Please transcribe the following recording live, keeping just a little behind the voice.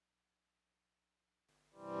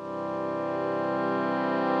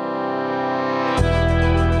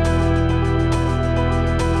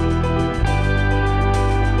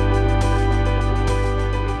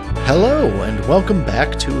welcome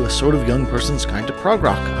back to A Sort of Young Person's Guide to Prog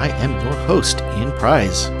Rock. I am your host, Ian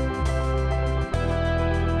Prize.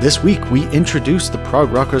 This week, we introduce the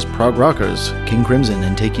Prog Rockers, King Crimson,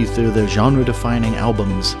 and take you through their genre-defining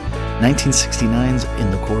albums, 1969's In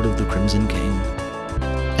the Court of the Crimson King,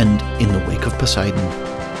 and In the Wake of Poseidon.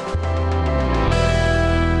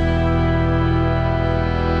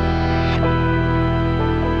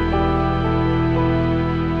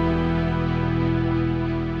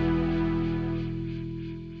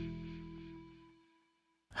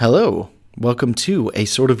 Hello, welcome to A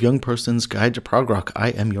Sort of Young Person's Guide to Prog Rock. I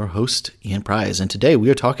am your host, Ian Prize, and today we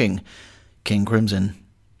are talking King Crimson.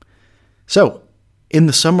 So, in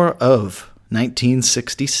the summer of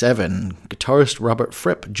 1967, guitarist Robert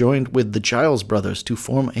Fripp joined with the Giles brothers to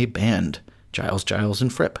form a band, Giles,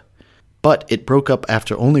 and Fripp. But it broke up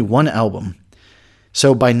after only one album.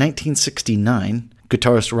 So by 1969,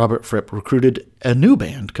 guitarist Robert Fripp recruited a new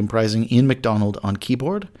band comprising Ian MacDonald on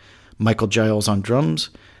keyboard, Michael Giles on drums,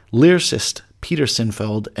 lyricist Peter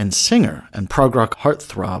Sinfeld, and singer and prog rock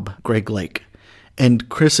heartthrob Greg Lake, and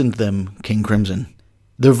christened them King Crimson.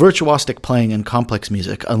 Their virtuosic playing and complex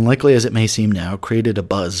music, unlikely as it may seem now, created a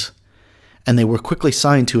buzz, and they were quickly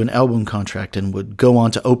signed to an album contract and would go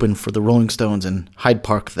on to open for the Rolling Stones in Hyde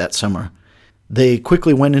Park that summer. They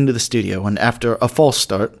quickly went into the studio and, after a false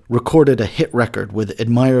start, recorded a hit record with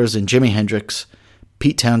admirers in Jimi Hendrix,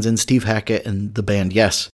 Pete Townsend, Steve Hackett, and the band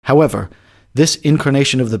Yes. However, this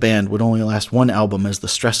incarnation of the band would only last one album, as the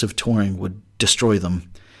stress of touring would destroy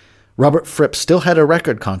them. Robert Fripp still had a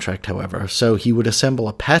record contract, however, so he would assemble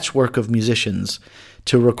a patchwork of musicians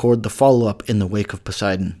to record the follow-up In the Wake of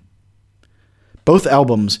Poseidon. Both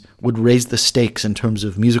albums would raise the stakes in terms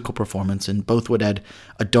of musical performance, and both would add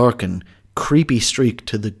a dark and creepy streak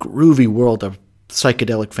to the groovy world of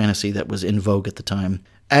psychedelic fantasy that was in vogue at the time.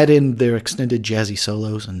 Add in their extended jazzy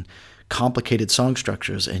solos and complicated song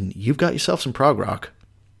structures, and you've got yourself some prog rock.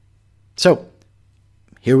 So,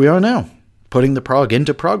 here we are now, putting the prog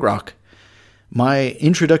into prog rock. My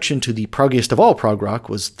introduction to the proggiest of all prog rock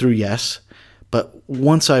was through Yes, but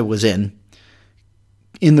once I was in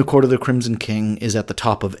the Court of the Crimson King is at the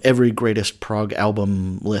top of every greatest prog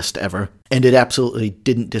album list ever, and it absolutely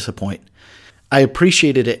didn't disappoint. I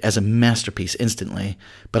appreciated it as a masterpiece instantly,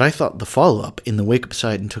 but I thought the follow-up, In the Wake of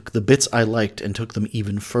Poseidon, took the bits I liked and took them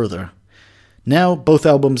even further. Now, both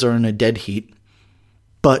albums are in a dead heat,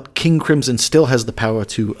 but King Crimson still has the power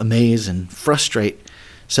to amaze and frustrate,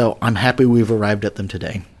 so I'm happy we've arrived at them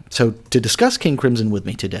today. So, to discuss King Crimson with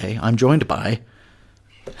me today, I'm joined by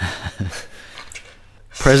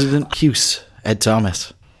President Cuse, Ed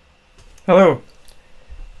Thomas. Hello.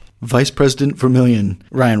 Vice President Vermilion,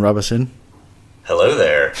 Ryan Robison. Hello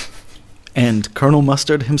there. And Colonel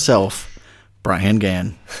Mustard himself, Brian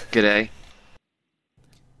Gann. G'day.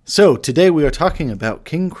 So, today we are talking about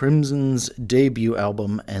King Crimson's debut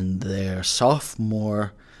album and their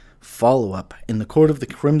sophomore follow-up, In the Court of the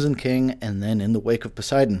Crimson King and then In the Wake of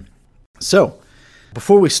Poseidon. So,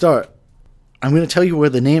 before we start, I'm going to tell you where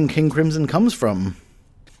the name King Crimson comes from.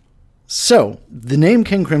 So, the name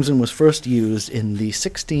King Crimson was first used in the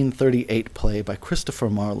 1638 play by Christopher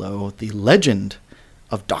Marlowe, The Legend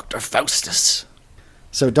of Dr. Faustus.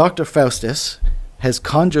 So, Dr. Faustus has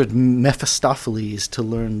conjured Mephistopheles to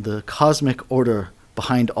learn the cosmic order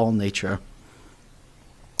behind all nature,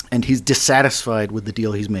 and he's dissatisfied with the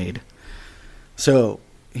deal he's made. So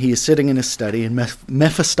he is sitting in his study, and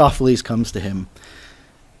Mephistopheles comes to him.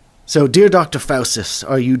 So, "Dear Dr. Faustus,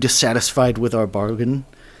 are you dissatisfied with our bargain?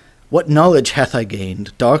 What knowledge hath I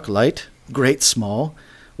gained? Dark, light, great, small?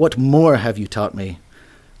 What more have you taught me?"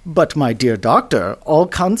 "But, my dear doctor, all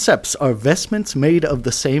concepts are vestments made of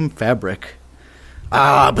the same fabric."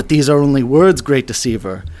 "Ah, but these are only words, great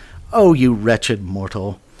deceiver. Oh, you wretched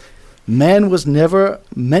mortal. Man was never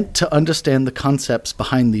meant to understand the concepts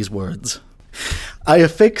behind these words. I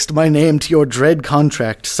affixed my name to your dread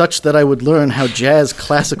contract such that I would learn how jazz,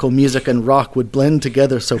 classical music, and rock would blend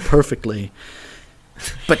together so perfectly.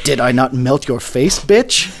 But did I not melt your face,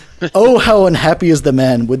 bitch? Oh, how unhappy is the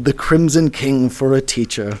man with the Crimson King for a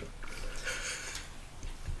teacher."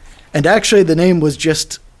 And actually, the name was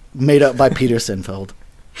just made up by Peter Sinfeld.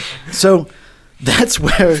 So that's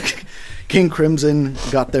where King Crimson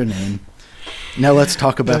got their name. Now let's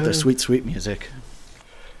talk about their sweet, sweet music.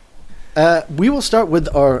 We will start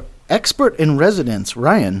with our expert in residence,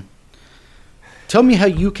 Ryan. Tell me how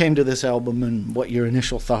you came to this album and what your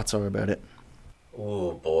initial thoughts are about it.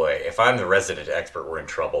 Oh boy, if I'm the resident expert, we're in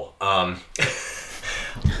trouble. I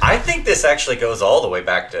think this actually goes all the way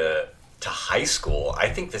back to high school. I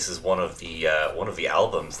think this is one of the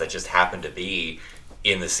albums that just happened to be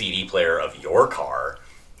in the CD player of your car.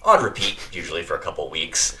 on repeat, usually for a couple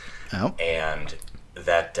weeks. Oh. And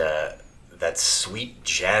that sweet,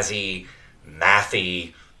 jazzy,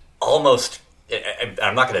 mathy, almost...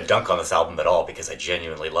 I'm not going to dunk on this album at all because I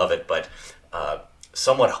genuinely love it, but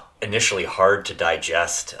somewhat initially hard to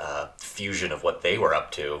digest fusion of what they were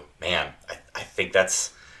up to. Man, I think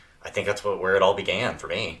that's where it all began for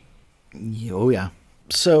me. Oh, yeah.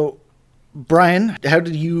 So, Brian, how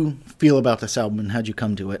did you feel about this album and how'd you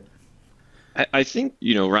come to it? I think,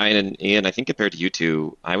 Ryan and Ian, I think compared to you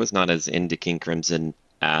two, I was not as into King Crimson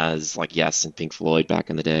as like Yes and Pink Floyd back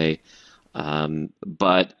in the day.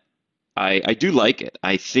 But I do like it.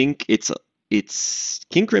 I think it's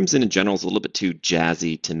King Crimson in general is a little bit too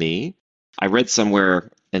jazzy to me. I read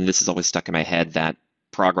somewhere, and this is always stuck in my head, that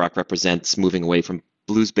prog rock represents moving away from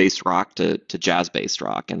blues-based rock to jazz-based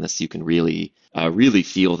rock, and this you can really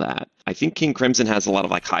feel that. I think King Crimson has a lot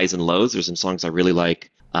of like highs and lows. There's some songs I really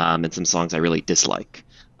like, and some songs I really dislike.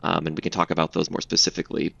 And we can talk about those more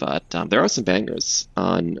specifically. But there are some bangers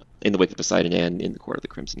in the Wake of Poseidon and in the Court of the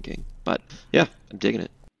Crimson King. But yeah, I'm digging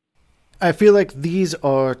it. I feel like these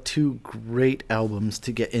are two great albums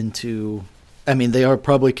to get into. I mean, they are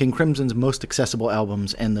probably King Crimson's most accessible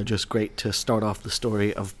albums, and they're just great to start off the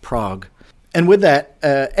story of prog. And with that,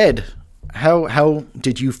 Ed, how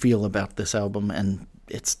did you feel about this album and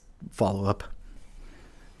its follow-up?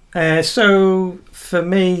 So for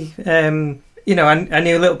me, I knew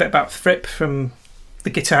a little bit about Fripp from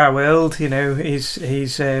the guitar world.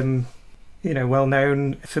 He's well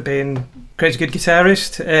known for being a crazy good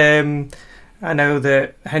guitarist. I know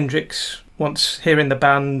that Hendrix, once hearing the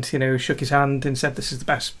band, shook his hand and said this is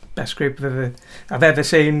the best group I've ever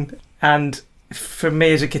seen. And for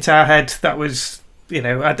me as a guitar head, that was,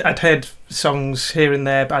 I'd heard songs here and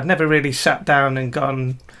there, but I'd never really sat down and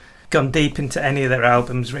gone deep into any of their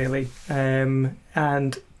albums really.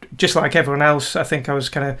 And just like everyone else, I think I was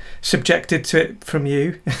kind of subjected to it from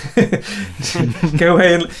you. Go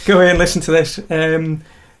away and listen to this.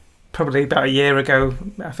 Probably about a year ago,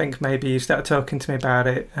 I think maybe you started talking to me about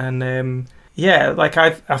it, and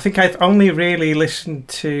I think I've only really listened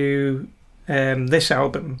to this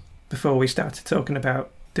album before we started talking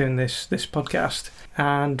about doing this podcast.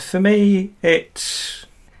 And for me, it's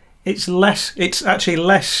actually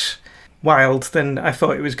less wild than I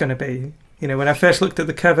thought it was going to be. When I first looked at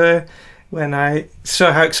the cover, when I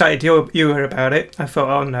saw how excited you were about it, I thought,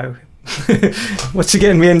 oh no, what's he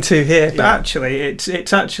getting me into here? Yeah. But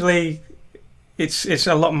actually, it's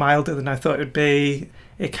a lot milder than I thought it would be.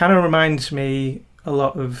 It kind of reminds me a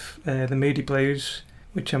lot of the Moody Blues,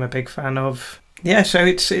 which I'm a big fan of. Yeah, so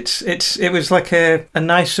it was like a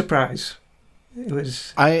nice surprise. It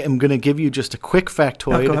was. I am going to give you just a quick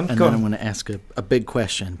factoid, then I'm going to ask a big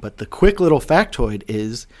question. But the quick little factoid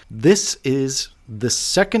is, this is the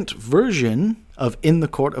second version of In the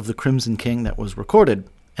Court of the Crimson King that was recorded.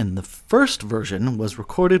 And the first version was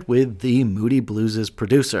recorded with the Moody Blues'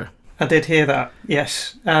 producer. I did hear that,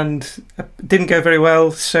 yes. And it didn't go very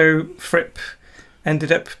well, so Fripp ended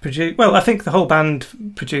up producing... Well, I think the whole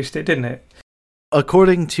band produced it, didn't it?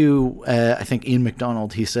 According to, I think, Ian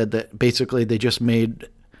MacDonald, he said that basically they just made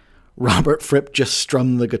Robert Fripp just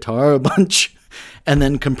strum the guitar a bunch and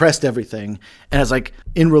then compressed everything. And it's like,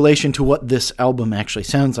 in relation to what this album actually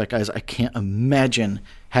sounds like, guys, I can't imagine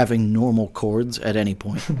having normal chords at any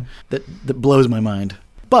point. That blows my mind.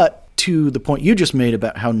 But to the point you just made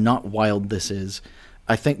about how not wild this is,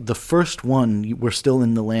 I think the first one, we're still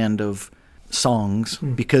in the land of songs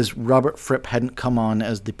because Robert Fripp hadn't come on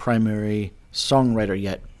as the primary songwriter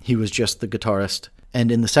yet. He was just the guitarist.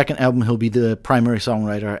 And in the second album, he'll be the primary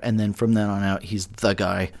songwriter, and then from then on out, he's the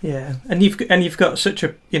guy. Yeah, and you've got such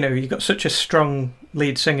a strong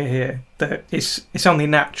lead singer here that it's only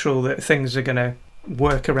natural that things are going to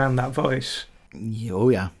work around that voice. Oh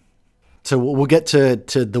yeah. So we'll get to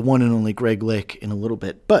the one and only Greg Lake in a little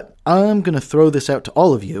bit, but I'm going to throw this out to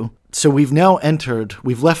all of you. So we've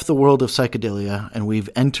left the world of psychedelia, and we've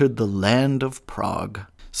entered the land of prog.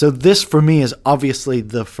 So this, for me, is obviously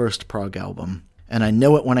the first prog album, and I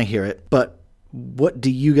know it when I hear it, but what do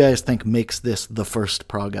you guys think makes this the first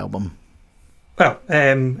prog album? Well,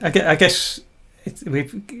 I guess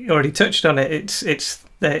we've already touched on it. It's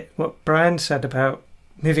what Brian said about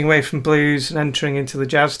moving away from blues and entering into the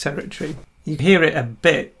jazz territory. You hear it a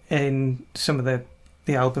bit in some of the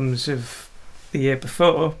albums of the year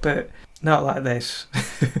before, but not like this.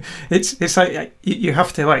 It's like you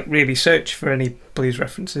have to like really search for any blues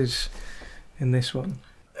references in this one.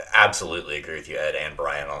 Absolutely agree with you, Ed and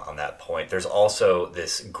Brian, on that point. There's also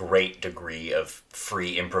this great degree of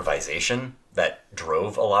free improvisation that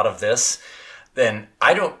drove a lot of this. Then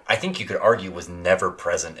I think you could argue was never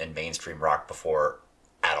present in mainstream rock before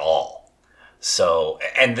at So,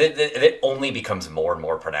 and it only becomes more and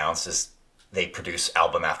more pronounced as they produce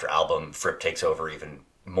album after album. Fripp takes over even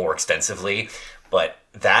more extensively, but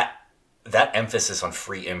that emphasis on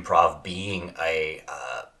free improv being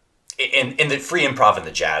in the free improv in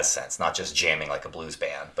the jazz sense, not just jamming like a blues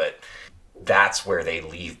band, but that's where they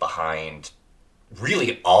leave behind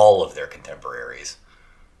really all of their contemporaries.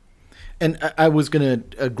 And I was going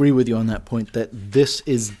to agree with you on that point, that this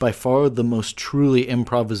is by far the most truly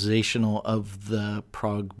improvisational of the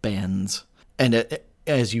prog bands. And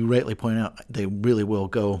as you rightly point out, they really will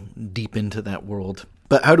go deep into that world.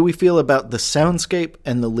 But how do we feel about the soundscape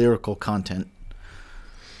and the lyrical content?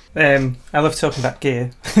 I love talking about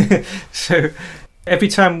gear. So every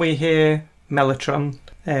time we hear mellotron,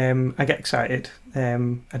 I get excited.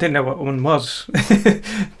 I didn't know what one was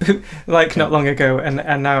not long ago, and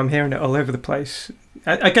now I'm hearing it all over the place.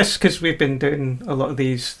 I guess because we've been doing a lot of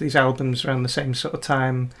these albums around the same sort of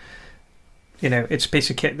time. It's a piece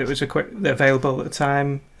of kit that was available at the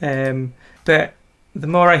time. But the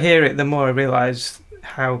more I hear it, the more I realise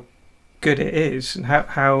how good it is, and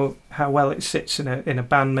how well it sits in a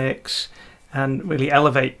band mix, and really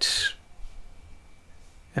elevates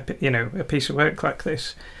a piece of work like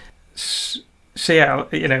this. So yeah,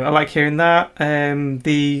 I like hearing that.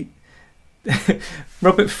 The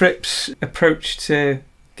Robert Fripp's approach to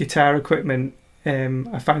guitar equipment,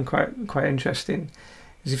 I find quite interesting.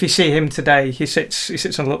 Because if you see him today, he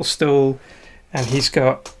sits on a little stool, and he's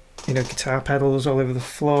got guitar pedals all over the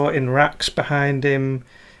floor in racks behind him.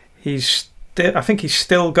 I think he's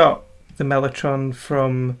still got the mellotron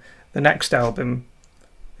from the next album.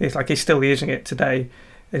 It's like he's still using it today,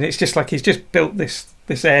 and it's just like he's just built this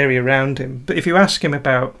area around him. But if you ask him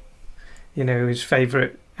about his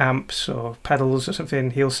favourite amps or pedals or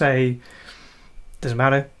something, he'll say, doesn't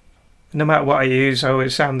matter. No matter what I use, I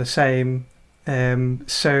always sound the same.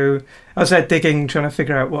 So I was there digging, trying to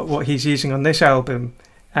figure out what he's using on this album,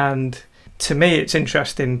 and to me it's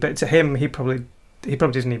interesting, but to him he probably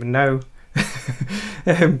doesn't even know.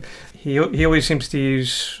 He always seems to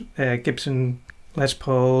use Gibson Les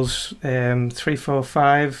Pauls,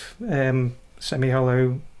 345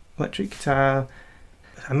 semi-hollow electric guitar.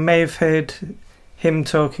 I may have heard him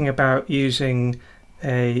talking about using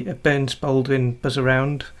a Burns Baldwin buzz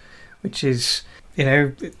around, which is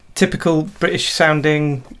typical British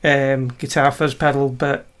sounding guitar fuzz pedal.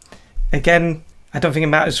 But again, I don't think it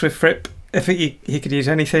matters with Fripp. If he could use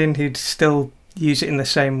anything, he'd still use it in the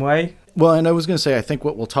same way. Well, and I was going to say, I think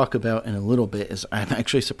what we'll talk about in a little bit is I'm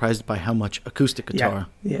actually surprised by how much acoustic guitar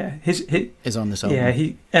is on this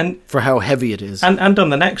album. And for how heavy it is. And on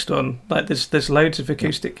the next one, like there's loads of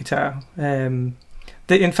acoustic guitar. In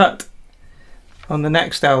fact, on the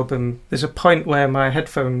next album, there's a point where my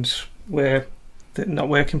headphones were not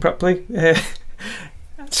working properly.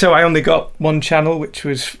 So I only got one channel, which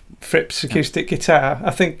was Fripp's acoustic guitar.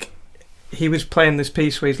 I think he was playing this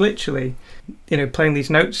piece where he's literally, playing these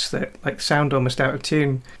notes that like sound almost out of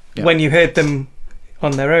tune when you heard them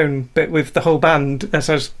on their own, but with the whole band, as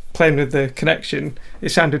I was playing with the connection, it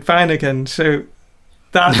sounded fine again. So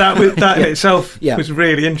that in itself was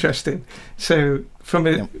really interesting. So from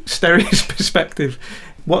a stereo's perspective,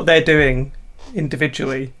 what they're doing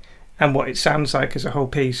individually and what it sounds like as a whole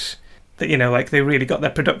piece, that like they really got their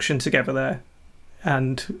production together there.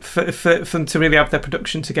 And for them to really have their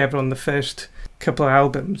production together on the first couple of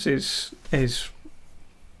albums is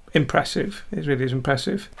impressive. It really is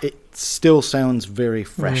impressive. It still sounds very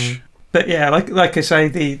fresh. But yeah, like I say,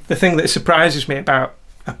 the thing that surprises me about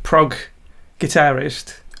a prog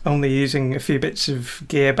guitarist only using a few bits of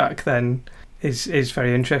gear back then is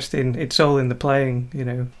very interesting. It's all in the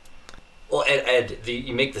playing, Well, Ed,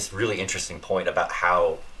 you make this really interesting point about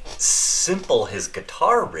how simple his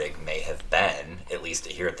guitar rig may have been, at least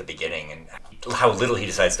here at the beginning, and how little he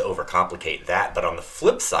decides to overcomplicate that. But on the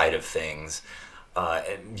flip side of things,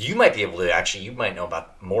 and you might be able to you might know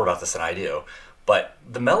more about this than I do, but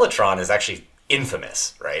the mellotron is actually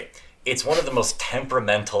infamous, right? It's one of the most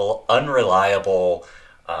temperamental, unreliable,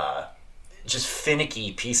 just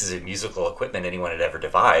finicky pieces of musical equipment anyone had ever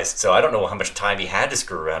devised. So I don't know how much time he had to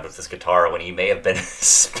screw around with this guitar when he may have been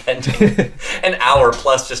spending an hour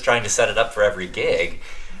plus just trying to set it up for every gig.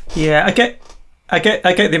 Yeah, I get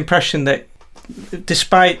the impression that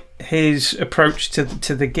despite his approach to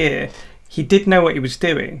the gear, he did know what he was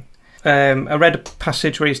doing. I read a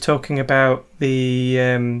passage where he's talking about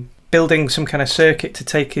the building some kind of circuit to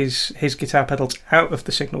take his guitar pedals out of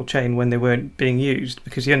the signal chain when they weren't being used,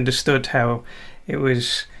 because he understood how it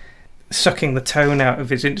was sucking the tone out of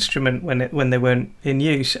his instrument when they weren't in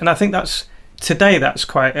use. And I think that's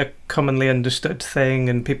quite a commonly understood thing,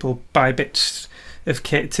 and people buy bits of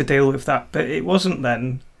kit to deal with that, but it wasn't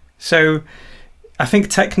then. So I think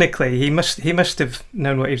technically he must have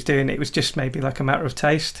known what he was doing. It was just maybe like a matter of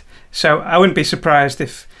taste. So I wouldn't be surprised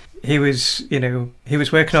if he was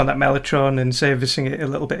working on that mellotron and servicing it a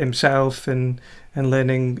little bit himself and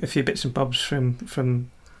learning a few bits and bobs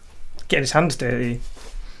from getting his hands dirty.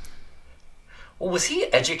 Well, was he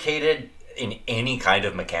educated in any kind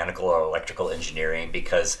of mechanical or electrical engineering?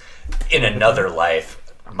 Because in another life,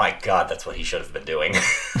 my God, that's what he should have been doing.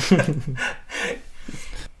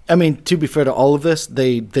 I mean, to be fair to all of this,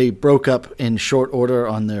 they broke up in short order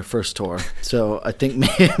on their first tour. So I think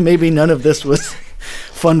maybe none of this was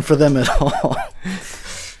fun for them at all.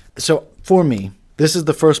 So for me, this is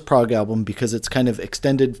the first prog album because it's kind of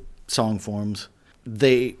extended song forms.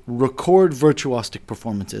 They record virtuosic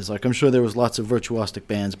performances. Like, I'm sure there was lots of virtuosic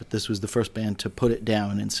bands, but this was the first band to put it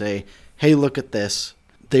down and say, hey, look at this.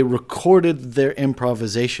 They recorded their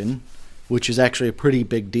improvisation, which is actually a pretty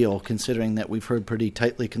big deal considering that we've heard pretty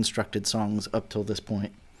tightly constructed songs up till this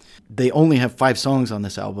point. They only have 5 songs on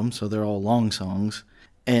this album, so they're all long songs,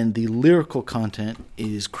 and the lyrical content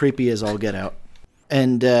is creepy as all get out.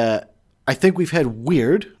 And I think we've had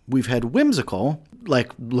weird, we've had whimsical,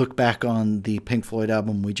 like look back on the Pink Floyd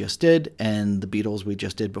album we just did and the Beatles we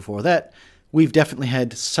just did before that. We've definitely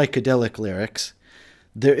had psychedelic lyrics.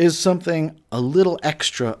 There is something a little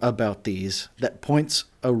extra about these that points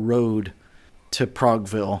a road to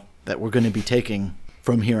Progville that we're going to be taking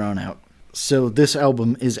from here on out. So this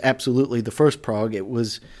album is absolutely the first prog. It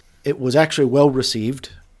was actually well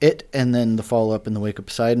received. It and then the follow-up in The Wake of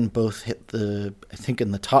Poseidon both hit I think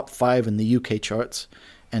in the top 5 in the UK charts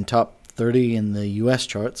and top 30 in the US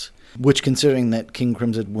charts, which considering that King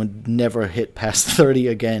Crimson would never hit past 30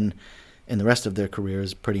 again in the rest of their career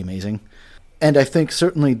is pretty amazing. And I think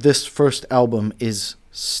certainly this first album is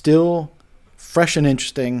still fresh and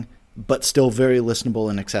interesting, but still very listenable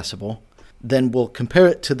and accessible. Then we'll compare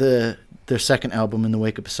it to their second album, In the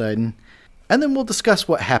Wake of Poseidon, and then we'll discuss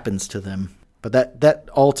what happens to them. But that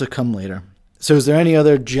all to come later. So is there any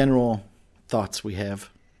other general thoughts we have?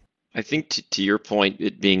 I think to your point,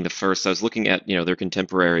 it being the first, I was looking at, their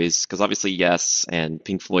contemporaries, because obviously Yes and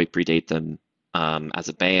Pink Floyd predate them as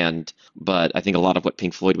a band, but I think a lot of what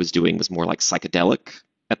Pink Floyd was doing was more like psychedelic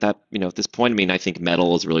at that, at this point. I mean, I think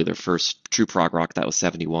Metal is really their first true prog rock. That was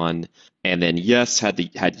 71. And then Yes had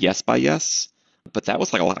Yes by Yes, but that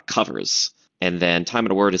was like a lot of covers. And then Time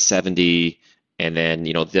and a Word is 70. And then,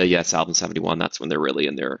 the Yes album 71, that's when they're really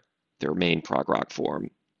in their main prog rock form.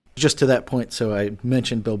 Just to that point, so I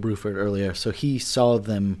mentioned Bill Bruford earlier. So he saw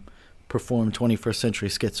them perform 21st Century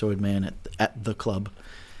Schizoid Man at the club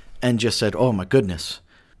and just said, oh my goodness,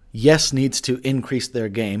 Yes needs to increase their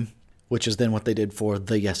game, which is then what they did for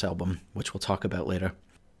the Yes album, which we'll talk about later.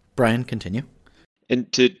 Brian, continue.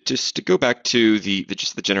 And to go back to the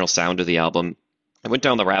general sound of the album, I went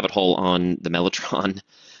down the rabbit hole on the mellotron.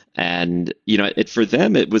 And, for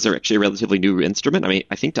them, it was actually a relatively new instrument. I mean,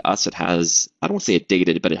 I think to us it has, I don't want to say it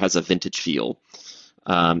dated, but it has a vintage feel.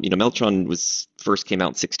 Mellotron first came out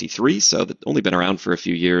in 63, so it's only been around for a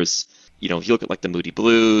few years. If you look at like the Moody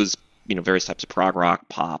Blues, various types of prog rock,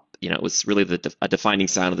 pop, it was really a defining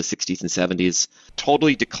sound of the 60s and 70s.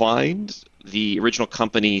 Totally declined. The original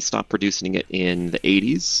company stopped producing it in the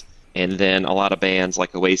 80s. And then a lot of bands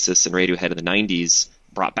like Oasis and Radiohead in the 90s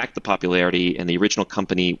brought back the popularity, and the original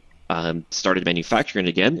company started manufacturing it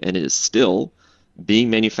again, and it is still being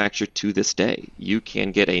manufactured to this day. You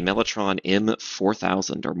can get a Mellotron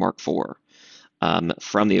M4000 or Mark IV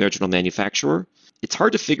from the original manufacturer. It's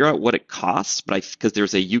hard to figure out what it costs, but because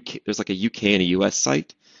there's like a UK and a US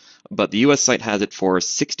site, but the US site has it for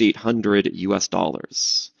 $6,800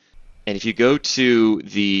 US. And if you go to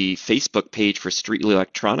the Facebook page for Street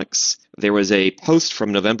Electronics, there was a post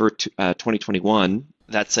from November 2021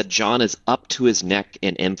 that said John is up to his neck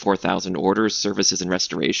in M4000 orders, services, and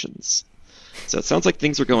restorations. So it sounds like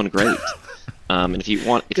things are going great. And if you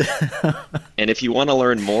want to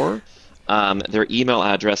learn more, their email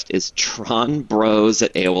address is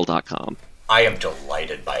tronbros@aol.com. I am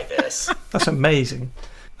delighted by this. That's amazing.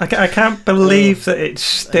 I can't believe that it's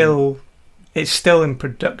still in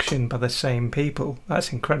production by the same people.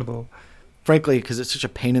 That's incredible. Frankly, because it's such a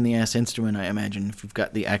pain in the ass instrument, I imagine, if you've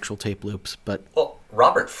got the actual tape loops. But well,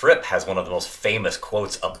 Robert Fripp has one of the most famous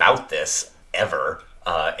quotes about this ever,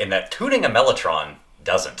 in that tuning a mellotron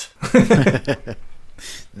doesn't.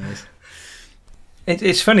 Nice.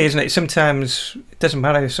 It's funny, isn't it? Sometimes it doesn't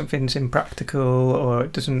matter if something's impractical or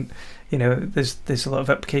it doesn't. There's a lot of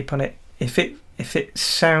upkeep on it. If it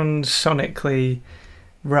sounds sonically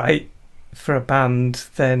right for a band,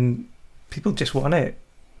 then people just want it.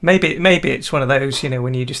 Maybe it's one of those,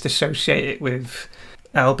 when you just associate it with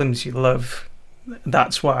albums you love.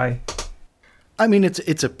 That's why. I mean,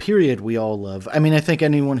 it's a period we all love. I mean, I think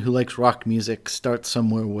anyone who likes rock music starts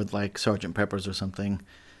somewhere with like Sgt. Pepper's or something,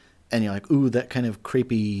 and you're like, ooh, that kind of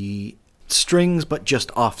creepy strings but just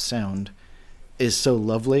off sound is so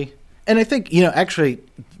lovely. And I think, actually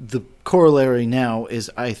the corollary now is,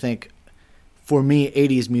 I think, for me,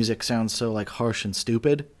 80s music sounds so like harsh and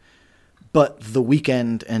stupid. But The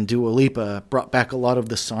Weeknd and Dua Lipa brought back a lot of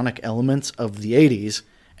the sonic elements of the 80s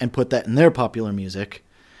and put that in their popular music.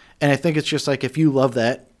 And I think it's just like, if you love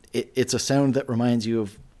that, it's a sound that reminds you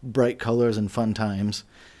of bright colors and fun times.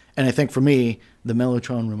 And I think for me, the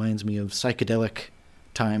mellotron reminds me of psychedelic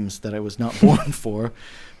times that I was not born for.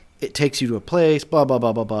 It takes you to a place, blah, blah,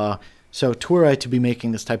 blah, blah, blah. So were I to be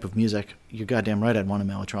making this type of music, you're goddamn right I'd want a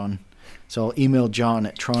mellotron. So I'll email John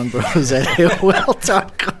at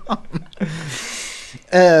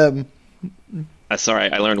tronbros@aol.com.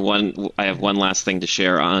 Sorry, I learned I have one last thing to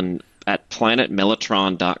share at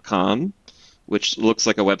planetmellotron.com, which looks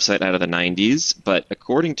like a website out of the 90s, but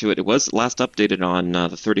according to it, it was last updated on the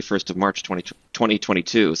 31st of March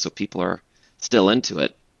 2022, so people are still into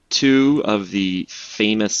it. Two of the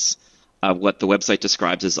famous, what the website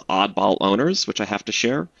describes as oddball owners, which I have to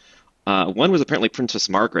share. One was apparently Princess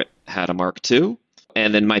Margaret had a Mark II,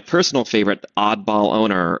 and then my personal favorite oddball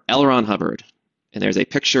owner, L. Ron Hubbard. And there's a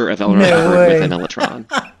picture of L. Ron Hubbard with a mellotron.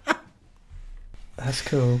 That's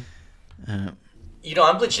cool. I'm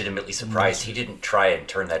legitimately surprised he didn't try and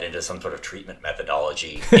turn that into some sort of treatment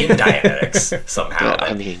methodology in Dianetics somehow.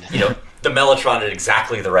 I mean, the mellotron at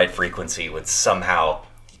exactly the right frequency would somehow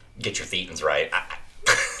get your thetans right.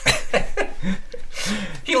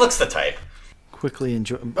 He looks the type. Quickly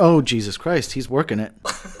enjoy. Oh, Jesus Christ, he's working it.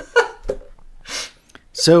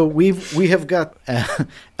 So we have got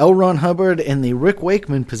L. Ron Hubbard in the Rick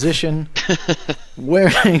Wakeman position,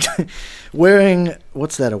 wearing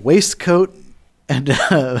what's that? A waistcoat and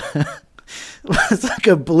it's like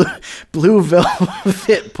a blue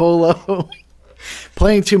velvet polo,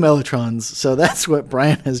 playing two mellotrons. So that's what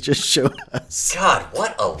Brian has just showed us. God,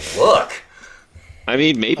 what a look! I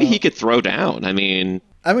mean, maybe he could throw down. I mean,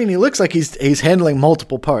 he looks like he's handling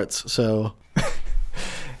multiple parts. So.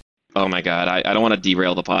 Oh my God, I don't want to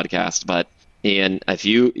derail the podcast, but Ian, if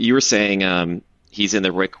you were saying he's in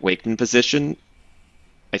the Rick Wakeman position,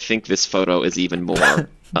 I think this photo is even more.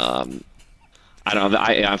 I don't know.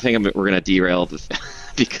 I think we're going to derail this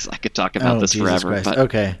because I could talk about this Jesus forever. Christ. But...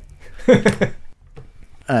 Okay.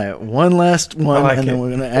 All right, one last one, and then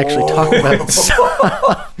we're going to actually talk about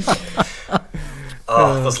it.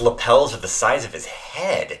 Those lapels are the size of his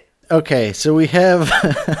head. Okay, so we have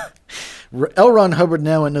L. Ron Hubbard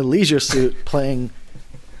now in a leisure suit playing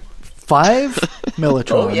 5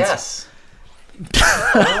 mellotrons. Oh, yes.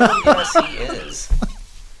 Oh, yes, he is.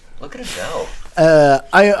 Look at him go.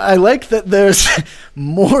 I like that there's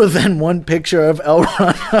more than one picture of L.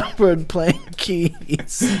 Ron Hubbard playing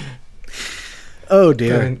keys. Oh,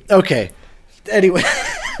 dear. Okay. Anyway.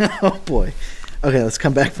 Oh, boy. Okay, let's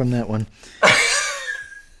come back from that one.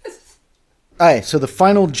 All right, so the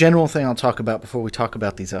final general thing I'll talk about before we talk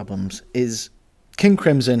about these albums is King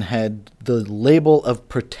Crimson had the label of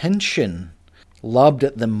pretension lobbed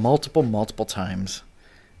at them multiple times.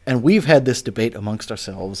 And we've had this debate amongst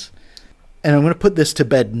ourselves. And I'm going to put this to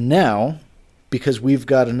bed now because we've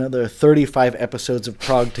got another 35 episodes of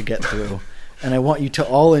Prog to get through. And I want you to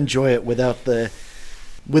all enjoy it without the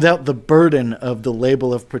burden of the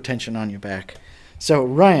label of pretension on your back. So,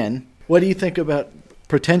 Ryan, what do you think about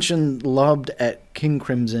pretension lobbed at King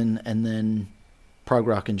Crimson and then prog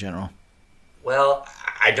rock in general? Well,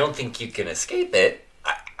 I don't think you can escape it.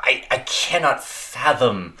 I cannot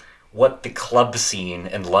fathom what the club scene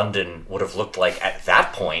in London would have looked like at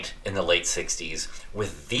that point in the late 60s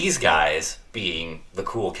with these guys being the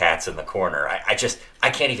cool cats in the corner. I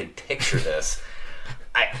can't even picture this.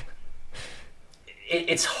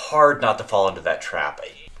 It's hard not to fall into that trap.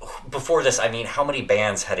 Before this, how many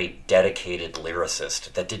bands had a dedicated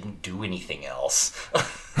lyricist that didn't do anything else?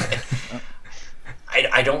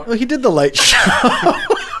 I don't... Well, he did the light show.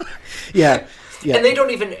 Yeah. And they don't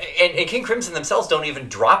even... And King Crimson themselves don't even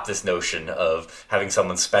drop this notion of having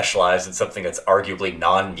someone specialize in something that's arguably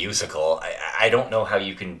non-musical. I don't know how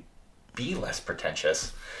you can be less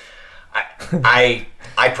pretentious. I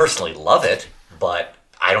personally love it, but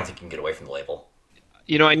I don't think you can get away from the label.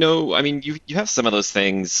 I know, you have some of those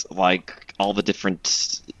things, like all the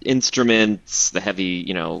different instruments, the heavy,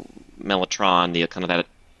 mellotron, the kind of that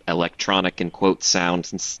electronic, in quote, sound,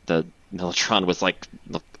 since the mellotron was like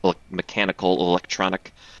mechanical,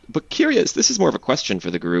 electronic. But curious, this is more of a question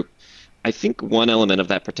for the group. I think one element of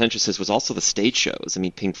that pretentiousness was also the stage shows. I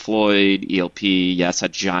mean, Pink Floyd, ELP, yes,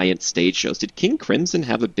 had giant stage shows. Did King Crimson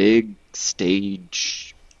have a big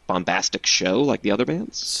stage bombastic show like the other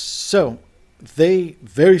bands? So, they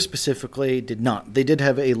very specifically did not. They did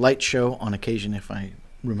have a light show on occasion, if I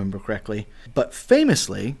remember correctly. But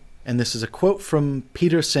famously, and this is a quote from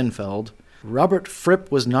Peter Sinfeld, Robert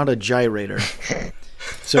Fripp was not a gyrator.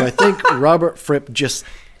 So I think Robert Fripp just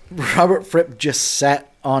sat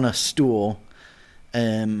on a stool.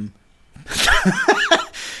 Oh,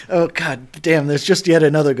 god damn, there's just yet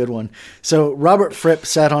another good one. So Robert Fripp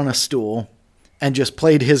sat on a stool and just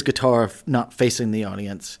played his guitar not facing the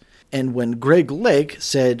audience. And when Greg Lake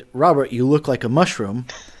said, "Robert, you look like a mushroom,"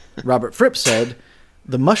 Robert Fripp said,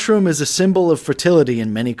 "The mushroom is a symbol of fertility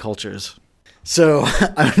in many cultures." So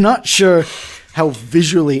I'm not sure how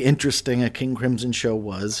visually interesting a King Crimson show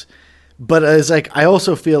was. But it's like, I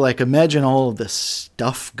also feel like, imagine all of this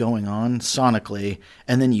stuff going on sonically,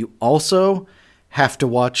 and then you also have to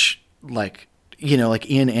watch, like, you know, like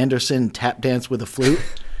Ian Anderson tap dance with a flute.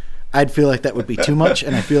 I'd feel like that would be too much,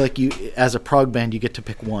 and I feel like you, as a prog band, you get to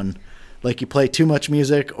pick one. Like, you play too much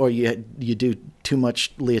music, or you do too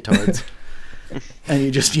much leotards,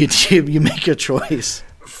 and you make your choice.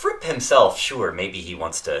 Fripp himself, sure, maybe he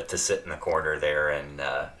wants to sit in the corner there and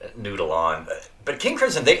noodle on. But King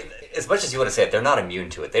Crimson, they, as much as you want to say it, they're not immune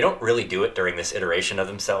to it. They don't really do it during this iteration of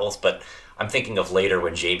themselves, but I'm thinking of later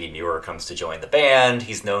when J.B. Muir comes to join the band.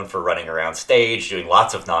 He's known for running around stage, doing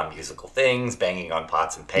lots of non-musical things, banging on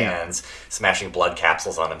pots and pans, smashing blood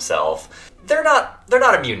capsules on himself. They're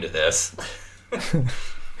not immune to this.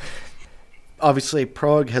 Obviously,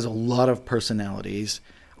 prog has a lot of personalities.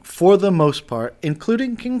 For the most part,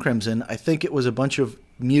 including King Crimson, I think it was a bunch of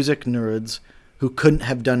music nerds who couldn't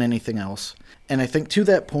have done anything else. And I think to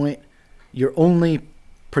that point, you're only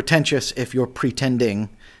pretentious if you're pretending,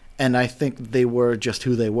 and I think they were just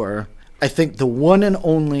who they were. I think the one and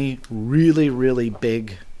only really, really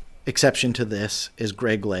big exception to this is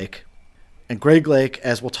Greg Lake. And Greg Lake,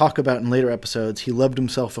 as we'll talk about in later episodes, he loved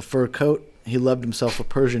himself a fur coat, he loved himself a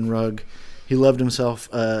Persian rug, he loved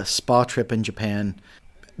himself a spa trip in Japan.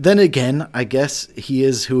 Then again, I guess he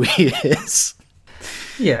is who he is.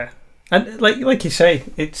 Yeah, and like you say,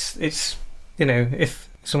 it's you know, if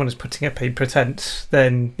someone is putting up a pretense,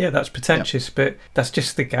 then yeah, that's pretentious. Yep. But that's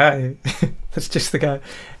just the guy. That's just the guy.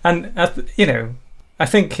 And you know, I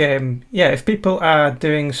think if people are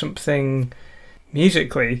doing something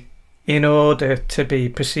musically in order to be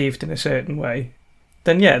perceived in a certain way,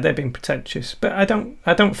 then yeah, they're being pretentious. But I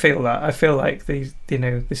don't feel that. I feel like these, you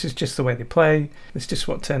know, this is just the way they play. It's just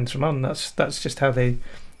what turns them on. That's just how they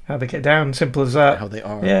get down. Simple as that. How they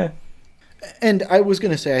are. Yeah. And I was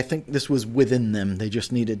going to say, I think this was within them. They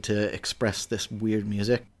just needed to express this weird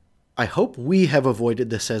music. I hope we have avoided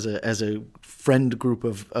this as a friend group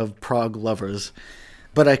of prog lovers.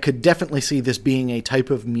 But I could definitely see this being a type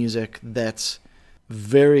of music that's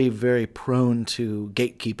very, very prone to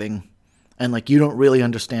gatekeeping. And, like, you don't really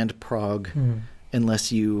understand prog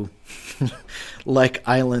unless you like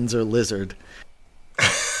Islands or Lizard.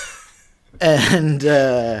 And,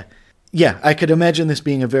 yeah, I could imagine this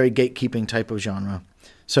being a very gatekeeping type of genre.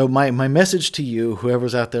 So my message to you,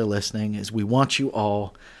 whoever's out there listening, is we want you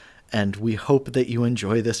all, and we hope that you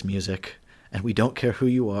enjoy this music, and we don't care who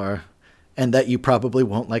you are, and that you probably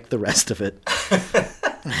won't like the rest of it.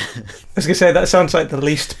 I was going to say, that sounds like the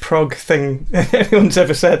least prog thing anyone's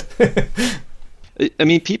ever said. I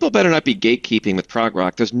mean, people better not be gatekeeping with prog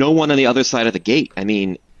rock. There's no one on the other side of the gate. I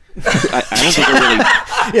mean, I don't think we're really.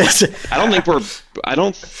 Yes. I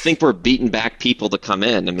don't think we're beating back people to come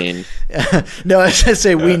in. I mean, no, I was going to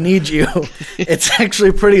say we need you. It's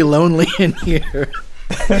actually pretty lonely in here.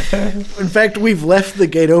 In fact, we've left the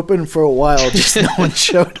gate open for a while, just no one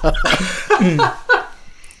showed up.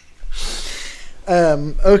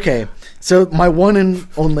 Okay, so my one and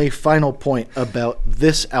only final point about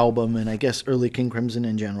this album, and I guess early King Crimson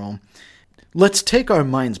in general, let's take our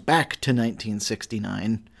minds back to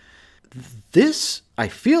 1969. This, I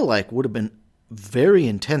feel like, would have been very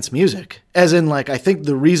intense music. As in, like, I think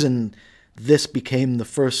the reason this became the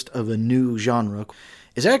first of a new genre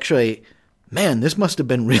is actually, man, this must have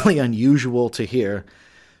been really unusual to hear.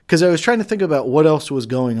 Because I was trying to think about what else was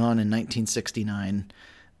going on in 1969.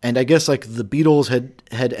 And I guess, like, the Beatles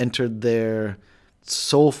had entered their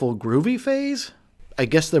soulful groovy phase. I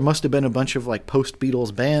guess there must have been a bunch of, like,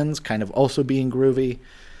 post-Beatles bands kind of also being groovy.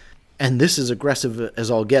 And this is aggressive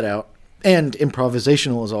as all get out, and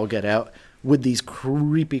improvisational as all get out, with these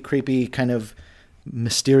creepy kind of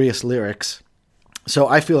mysterious lyrics. So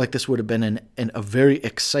I feel like this would have been a very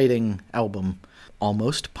exciting album,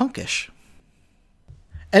 almost punkish.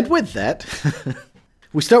 And with that,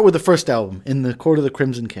 we start with the first album, In the Court of the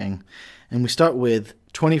Crimson King, and we start with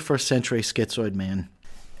 21st Century Schizoid Man.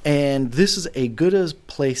 And this is a good as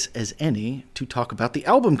place as any to talk about the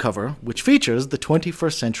album cover, which features the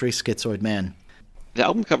 21st Century Schizoid Man. The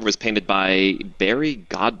album cover was painted by Barry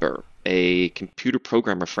Godber, a computer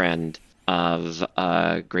programmer friend of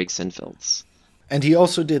Greg Sinfield's. And he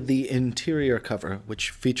also did the interior cover, which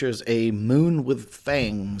features a moon with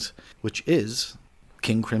fangs, which is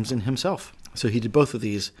King Crimson himself. So he did both of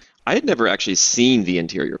these. I had never actually seen the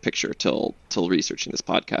interior picture till researching this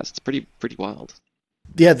podcast. It's pretty wild.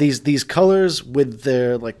 Yeah, these colors with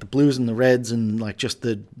their like the blues and the reds and like just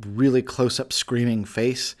the really close up screaming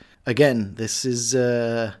face. Again, this is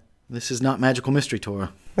not Magical Mystery Tour.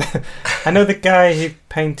 I know the guy who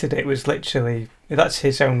painted it was literally, that's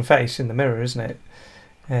his own face in the mirror, isn't it?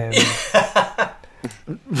 It's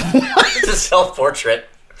a self-portrait.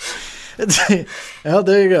 Oh,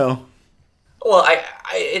 there you go. Well,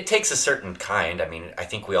 it takes a certain kind. I mean, I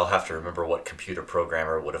think we all have to remember what computer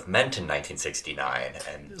programmer would have meant in 1969.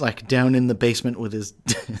 And like down in the basement with his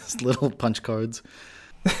little punch cards.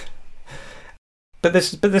 But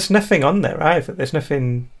there's nothing on there either. There's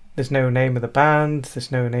nothing. There's no name of the band.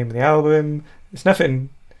 There's no name of the album. There's nothing.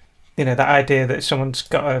 You know, that idea that someone's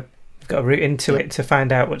got a route into it to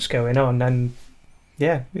find out what's going on, and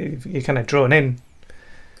yeah, you're kind of drawn in.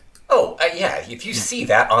 Oh, yeah, if you see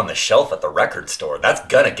that on the shelf at the record store, that's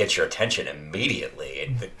going to get your attention immediately.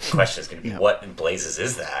 And the question is going to be, what in blazes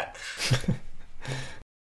is that?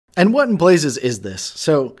 And what in blazes is this?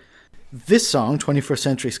 So this song, 21st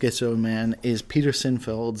Century Schizoid Man, is Peter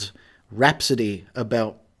Sinfield's rhapsody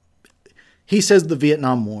about, he says the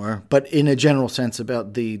Vietnam War, but in a general sense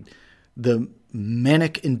about the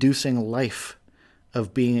manic-inducing life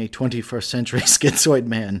of being a 21st century schizoid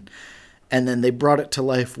man. And then they brought it to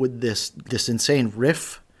life with this insane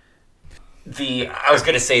riff. I was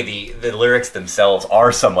going to say the lyrics themselves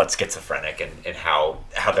are somewhat schizophrenic in how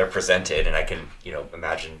they're presented, and I can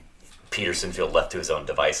imagine Peter Sinfield left to his own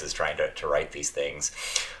devices trying to write these things,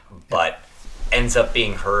 but ends up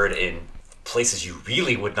being heard in places you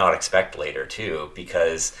really would not expect later too,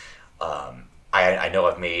 because I know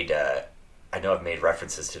I've made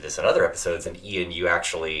references to this in other episodes, and Ian, you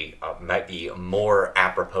actually might be more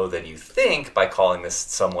apropos than you think by calling this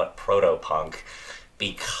somewhat proto-punk,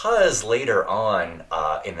 because later on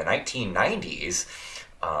in the 1990s,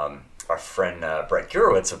 our friend Brett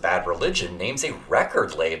Gurewitz of Bad Religion names a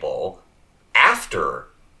record label after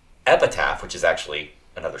Epitaph, which is actually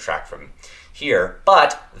another track from here,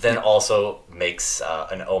 but then also makes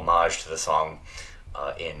an homage to the song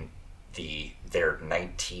in their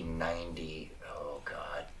 1990, oh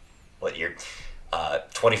god, what year?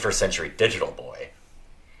 21st Century Digital Boy.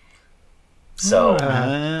 So,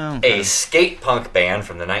 a skate punk band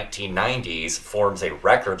from the 1990s forms a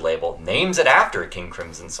record label, names it after a King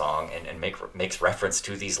Crimson song, and makes reference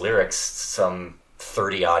to these lyrics some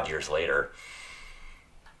 30-odd years later.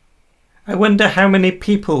 I wonder how many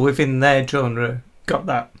people within their genre got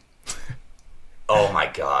that. Oh my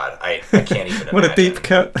god, I can't even imagine. What a deep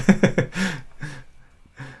cut.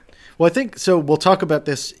 Well, I think, so we'll talk about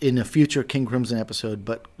this in a future King Crimson episode,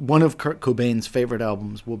 but one of Kurt Cobain's favorite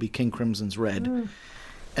albums will be King Crimson's Red.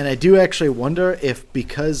 And I do actually wonder if,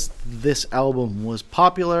 because this album was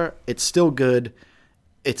popular, it's still good,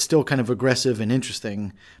 it's still kind of aggressive and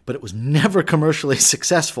interesting, but it was never commercially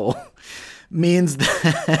successful, means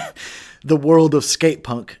that the world of skate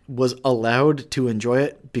punk was allowed to enjoy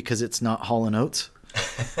it because it's not Hall & Oates.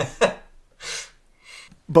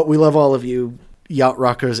 But we love all of you yacht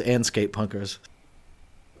rockers and skate punkers.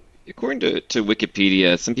 According to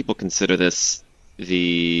Wikipedia, some people consider this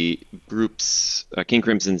the group's King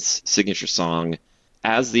Crimson's signature song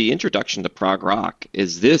as the introduction to prog rock.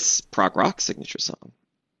 Is this prog rock's signature song?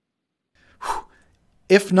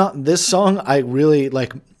 If not this song, I really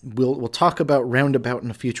like. We'll talk about Roundabout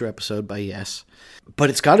in a future episode by Yes, but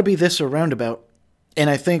it's got to be this or Roundabout. And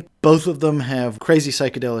I think both of them have crazy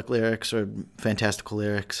psychedelic lyrics or fantastical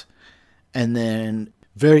lyrics, and then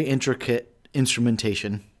very intricate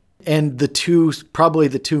instrumentation. And probably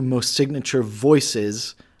the two most signature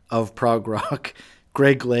voices of prog rock,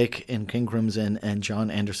 Greg Lake in King Crimson and John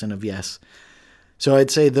Anderson of Yes. So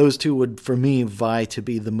I'd say those two would, for me, vie to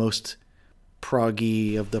be the most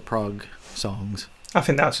proggy of the prog songs. I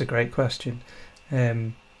think that's a great question.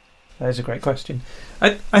 That is a great question.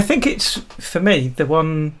 I think it's, for me, the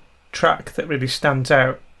one track that really stands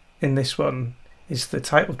out in this one is the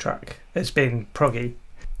title track as being proggy,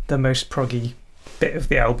 the most proggy bit of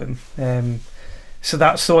the album. So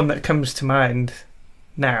that's the one that comes to mind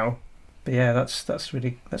now. But yeah, that's a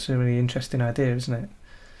really interesting idea, isn't it?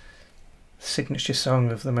 signature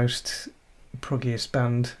song of the most proggiest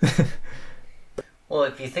band. Well,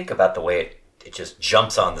 if you think about the way it just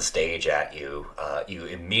jumps on the stage at you, you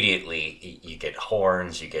immediately you get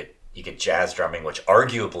horns, you get jazz drumming, which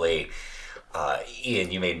arguably,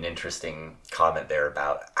 Ian, you made an interesting comment there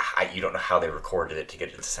about how, you don't know how they recorded it to get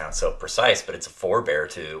it to sound so precise, but it's a forebear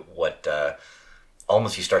to what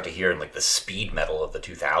almost you start to hear in like the speed metal of the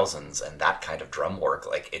 2000s and that kind of drum work.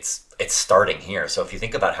 Like it's starting here. So if you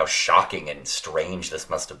think about how shocking and strange this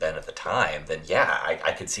must have been at the time, then yeah,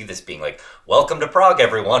 I could see this being like, welcome to Prague,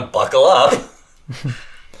 everyone, buckle up.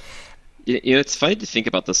 You know, it's funny to think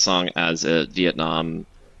about the song as a Vietnam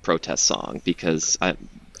protest song, because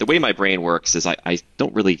the way my brain works is I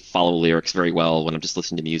don't really follow lyrics very well when I'm just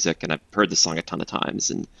listening to music, and I've heard the song a ton of times.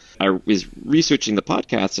 And I was researching the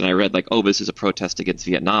podcast, and I read like, oh, this is a protest against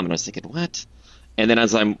Vietnam, and I was thinking, what? And then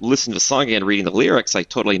as I'm listening to the song again, reading the lyrics, I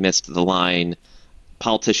totally missed the line,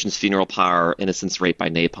 politician's funeral pyre, innocents raped by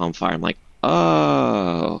napalm fire. I'm like,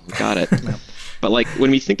 oh, got it. But like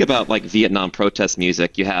when we think about like Vietnam protest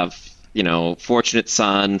music, you have, you know, Fortunate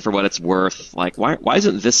Son, For What It's Worth. Like why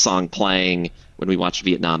isn't this song playing when we watch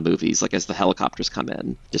Vietnam movies, like as the helicopters come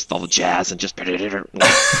in, just all the jazz and just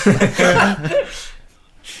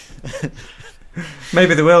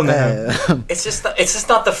maybe they will now. It's just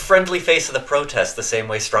not the friendly face of the protest the same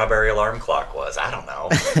way Strawberry Alarm Clock was. I don't know.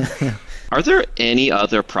 Are there any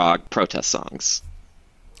other Prague protest songs?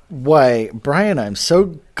 Why, Brian, I'm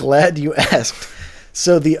so glad you asked.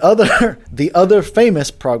 So the other famous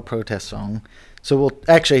Prague protest song, so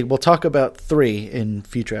we'll talk about 3 in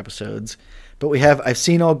future episodes, but we have I've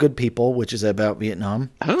Seen All Good People, which is about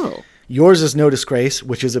Vietnam. Oh. Yours is No Disgrace,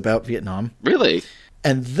 which is about Vietnam. Really?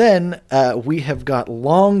 And then we have got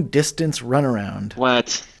Long Distance Runaround.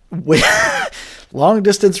 What? Long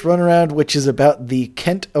Distance Runaround, which is about the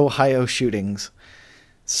Kent, Ohio shootings.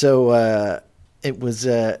 So it was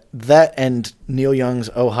that and Neil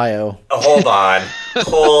Young's Ohio. Oh,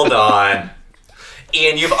 hold on.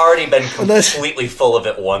 Ian, you've already been completely full of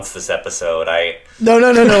it once this episode. No.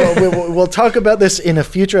 We'll talk about this in a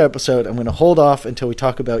future episode. I'm going to hold off until we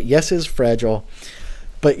talk about Yes is Fragile.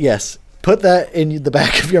 But yes, put that in the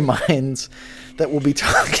back of your minds that we'll be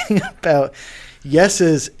talking about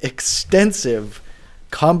Yes's extensive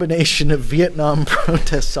combination of Vietnam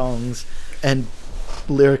protest songs and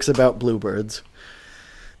lyrics about bluebirds.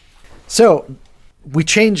 So we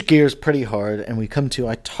change gears pretty hard, and we come to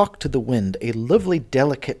I Talk to the Wind, a lovely,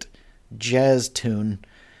 delicate jazz tune.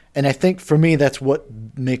 And I think for me that's what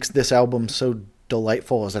makes this album so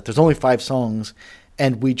delightful, is that there's only 5 songs,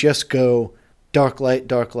 and we just go dark, light,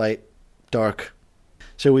 dark, light, dark.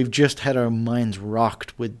 So we've just had our minds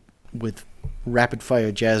rocked with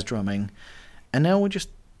rapid-fire jazz drumming, and now we just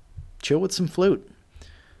chill with some flute.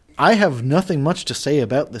 I have nothing much to say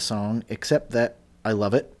about the song, except that I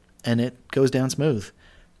love it, and it goes down smooth.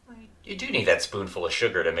 You do need that spoonful of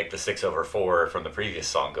sugar to make the 6/4 from the previous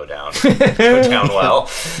song go down well.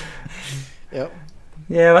 Yep.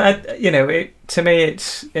 Yeah, to me,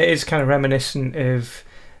 it is kind of reminiscent of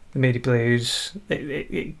the Moody Blues.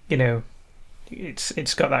 It's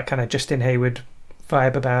got that kind of Justin Hayward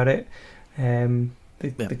vibe about it.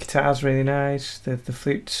 The guitar's really nice. The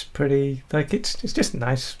flute's pretty. Like it's just a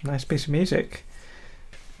nice piece of music.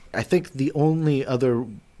 I think the only other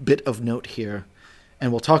bit of note here,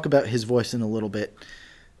 and we'll talk about his voice in a little bit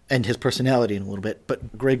and his personality in a little bit,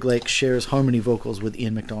 but Greg Lake shares harmony vocals with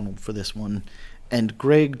Ian MacDonald for this one, and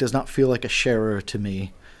Greg does not feel like a sharer to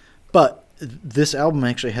me. But this album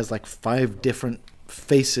actually has like 5 different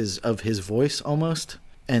faces of his voice almost,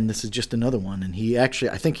 and this is just another one. And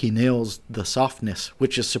I think he nails the softness,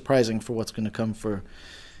 which is surprising for what's going to come for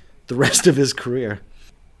the rest of his career.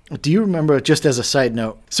 Do you remember, just as a side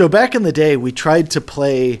note, so back in the day we tried to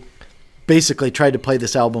play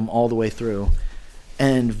this album all the way through,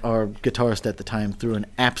 and our guitarist at the time threw an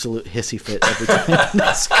absolute hissy fit every time.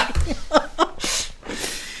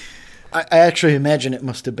 I actually imagine it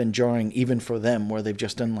must have been jarring even for them, where they've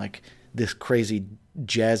just done like this crazy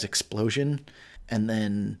jazz explosion and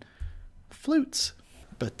then flutes.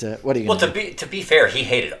 But what are you? Well, to be fair, he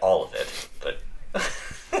hated all of it, but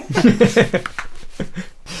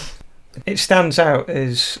it stands out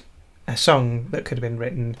as a song that could have been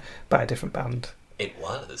written by a different band. It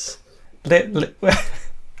was.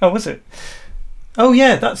 Oh, was it? Oh,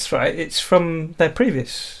 yeah, that's right. It's from their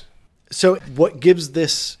previous. So what gives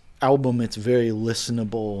this album its very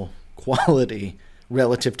listenable quality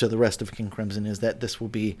relative to the rest of King Crimson is that this will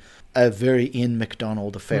be a very Ian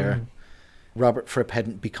MacDonald affair. Robert Fripp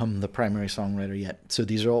hadn't become the primary songwriter yet. So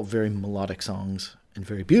these are all very melodic songs and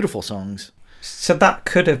very beautiful songs. So that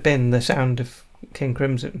could have been the sound of King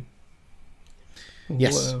Crimson.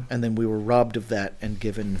 Yes, Whoa. and then we were robbed of that and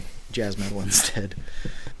given jazz metal instead.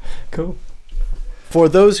 Cool. For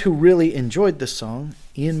those who really enjoyed this song,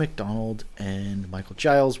 Ian MacDonald and Michael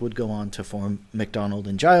Giles would go on to form MacDonald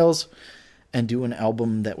and Giles and do an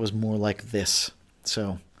album that was more like this.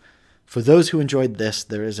 So, for those who enjoyed this,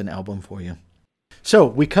 there is an album for you. So,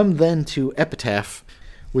 we come then to Epitaph,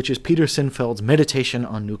 which is Peter Sinfeld's Meditation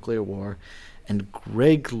on Nuclear War, and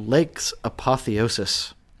Greg Lake's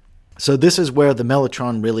Apotheosis. So this is where the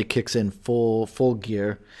mellotron really kicks in full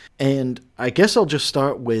gear. And I guess I'll just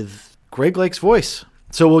start with Greg Lake's voice.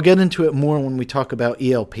 So we'll get into it more when we talk about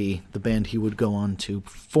ELP, the band he would go on to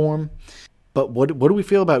form. But what do we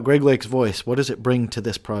feel about Greg Lake's voice? What does it bring to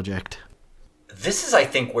this project? This is, I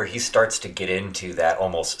think, where he starts to get into that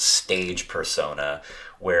almost stage persona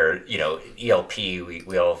where, ELP,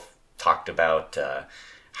 we all talked about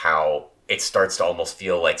how it starts to almost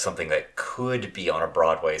feel like something that could be on a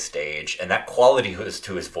Broadway stage. And that quality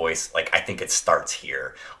to his voice, I think it starts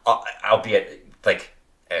here. Albeit,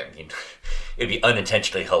 it'd be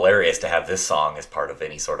unintentionally hilarious to have this song as part of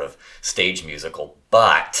any sort of stage musical.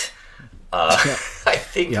 But I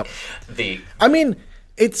think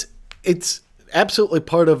it's absolutely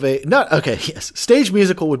part of stage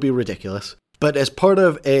musical would be ridiculous. But as part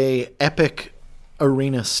of a epic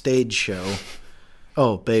arena stage show,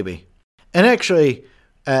 oh, baby. And actually,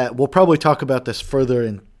 we'll probably talk about this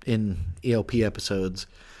further in ELP episodes,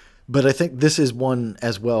 but I think this is one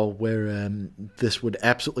as well where this would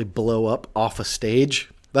absolutely blow up off a stage.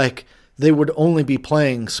 Like, they would only be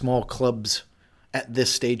playing small clubs at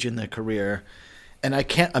this stage in their career, and I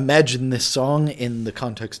can't imagine this song in the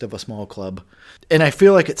context of a small club. And I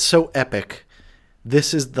feel like it's so epic.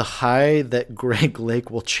 This is the high that Greg Lake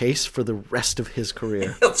will chase for the rest of his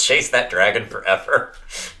career. He'll chase that dragon forever.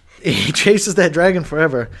 He chases that dragon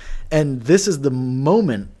forever. And this is the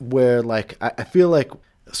moment where, I feel like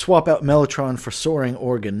swap out mellotron for soaring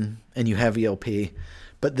organ and you have ELP,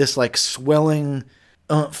 but this, swelling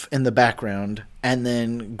oomph in the background, and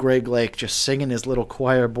then Greg Lake just singing his little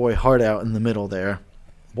choir boy heart out in the middle there.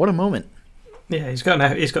 What a moment. Yeah, he's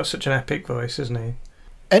got such an epic voice, isn't he?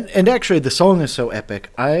 And actually, the song is so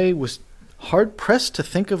epic. I was hard-pressed to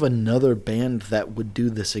think of another band that would do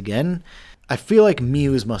this again. I feel like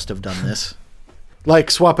Muse must have done this.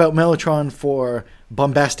 Swap out mellotron for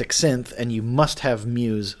bombastic synth, and you must have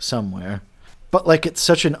Muse somewhere. But, it's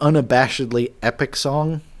such an unabashedly epic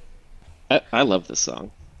song. I love this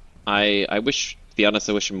song. I wish, to be honest,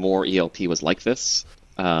 I wish more ELP was like this,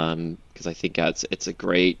 because I think it's a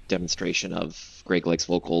great demonstration of Greg Lake's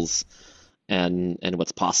vocals and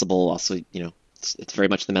what's possible. Also, it's very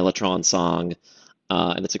much the mellotron song,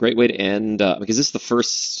 and it's a great way to end, because this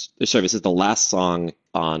is the last song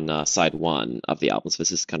on side one of the album, so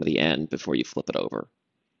this is kind of the end before you flip it over.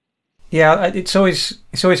 Yeah, it's always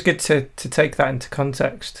good to take that into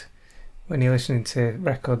context when you're listening to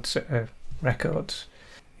records.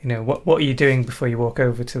 What are you doing before you walk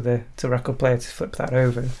over to the record player to flip that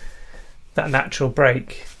over? That natural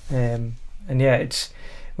break, and yeah, it's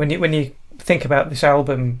when you think about this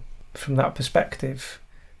album from that perspective,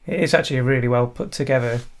 it is actually a really well put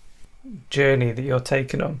together journey that you're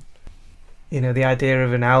taking on. The idea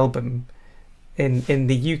of an album in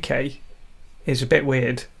the UK is a bit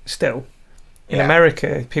weird still. In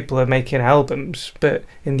America, people are making albums, but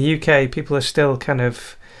in the UK, people are still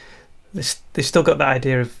they still got that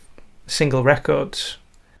idea of single records.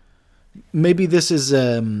 Maybe this is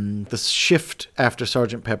the shift after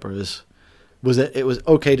Sgt. Pepper's was that it was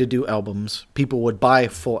okay to do albums. People would buy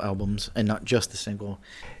full albums and not just the single.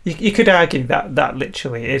 You could argue that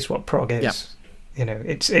literally is what prog is. Yeah.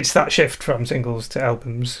 It's that shift from singles to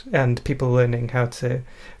albums, and people learning how to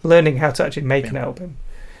actually make an album.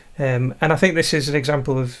 And I think this is an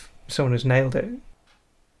example of someone who's nailed it.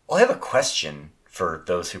 Well, I have a question for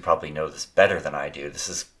those who probably know this better than I do. This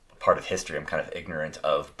is part of history I'm kind of ignorant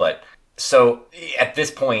of. But so at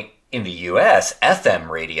this point in the US, FM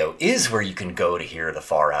radio is where you can go to hear the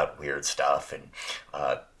far out weird stuff and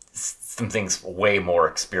some things way more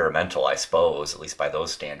experimental, I suppose, at least by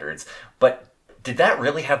those standards. But did that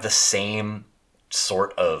really have the same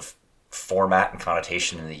sort of format and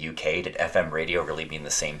connotation in the UK? Did FM radio really mean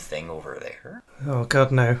the same thing over there? Oh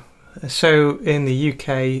God, no. So in the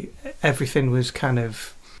UK, everything was kind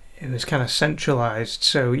of centralised.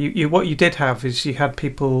 So you what you did have is you had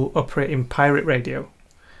people operating pirate radio,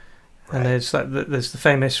 right. And there's the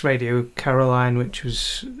famous Radio Caroline, which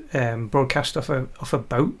was broadcast off a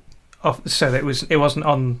boat. So it wasn't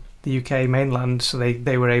on the UK mainland, so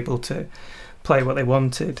they were able to play what they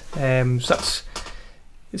wanted. So that's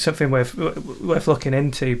something worth looking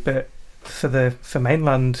into. But for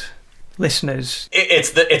mainland listeners.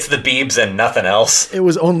 It's the Beebs and nothing else. It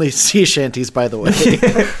was only sea shanties, by the way.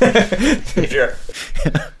 If you're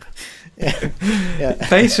Yeah.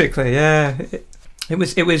 Basically, yeah. It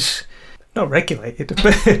was not regulated,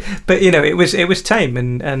 but it was tame,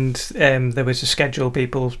 and there was a schedule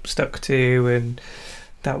people stuck to, and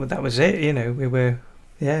that was it. We were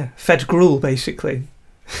fed gruel basically.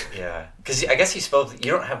 Yeah, because I guess you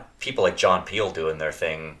don't have people like John Peel doing their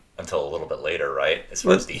thing until a little bit later, right? As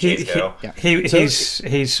far as DJs go.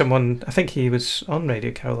 He's someone. I think he was on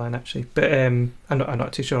Radio Caroline actually, but I'm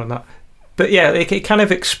not too sure on that. But yeah, it kind of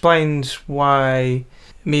explains why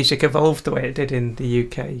music evolved the way it did in the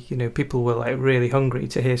UK. People were like really hungry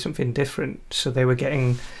to hear something different, so they were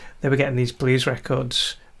getting these blues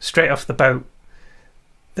records straight off the boat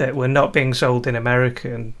that were not being sold in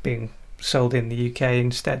America and being sold in the UK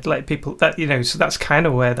instead. Like people that so that's kind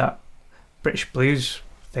of where that British blues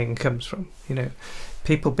thing comes from.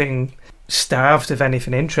 People being starved of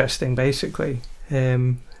anything interesting, basically.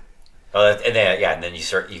 And then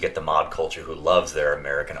you get the mod culture who loves their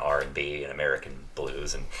American R&B and American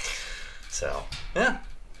blues, and so yeah.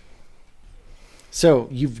 So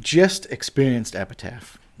you've just experienced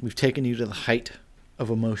Epitaph. We've taken you to the height of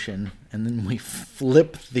emotion, and then we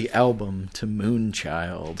flip the album to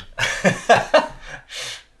Moonchild.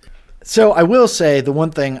 So I will say the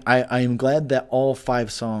one thing, I am glad that all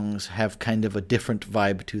 5 songs have kind of a different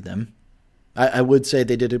vibe to them. I would say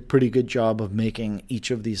they did a pretty good job of making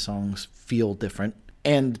each of these songs feel different.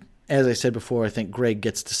 And as I said before, I think Greg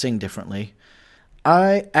gets to sing differently.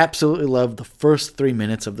 I absolutely love the first 3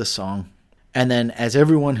 minutes of the song. And then, as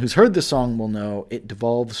everyone who's heard the song will know, it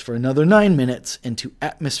devolves for another 9 minutes into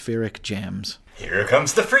atmospheric jams. Here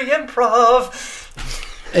comes the free improv!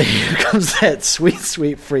 Here comes that sweet,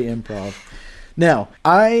 sweet free improv. Now,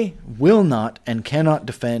 I will not and cannot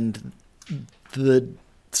defend the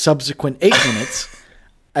subsequent 8 minutes.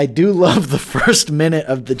 I do love the first minute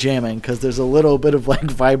of the jamming because there's a little bit of like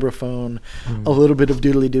vibraphone, a little bit of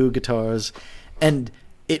doodly-doo guitars, and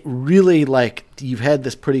it really, like, you've had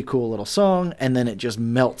this pretty cool little song, and then it just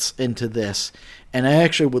melts into this. And I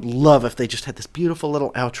actually would love if they just had this beautiful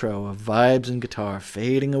little outro of vibes and guitar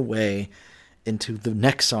fading away into the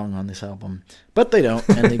next song on this album. But they don't,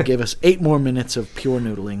 and they give us 8 more minutes of pure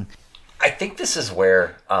noodling. I think this is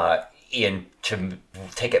where, Ian, to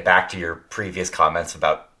take it back to your previous comments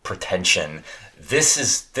about pretension, this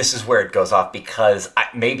is where it goes off, because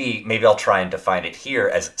maybe I'll try and define it here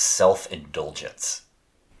as self-indulgence.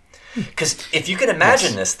 Because if you can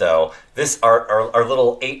imagine this, though, our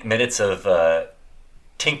little 8 minutes of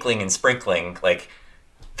tinkling and sprinkling, like,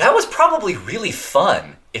 that was probably really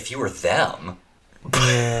fun if you were them.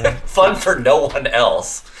 Yeah. Fun for no one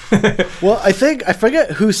else. Well, I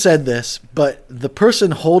forget who said this, but the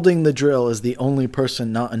person holding the drill is the only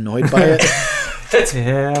person not annoyed by it. That's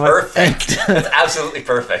perfect. That's absolutely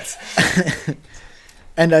perfect.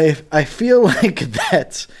 And I feel like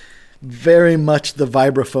that's very much the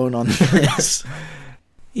vibraphone on this.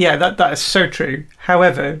 Yeah, that is so true.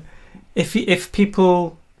 However, if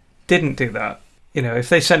people didn't do that, if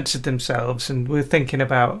they censored themselves and were thinking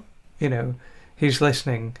about, who's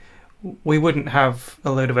listening, we wouldn't have a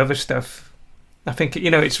load of other stuff. I think,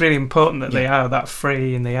 it's really important that they are that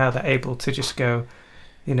free and they are that able to just go,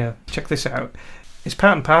 check this out. It's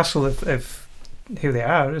part and parcel of who they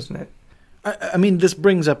are, isn't it? I mean, this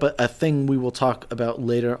brings up a thing we will talk about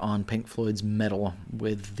later on Pink Floyd's Metal,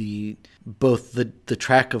 with both the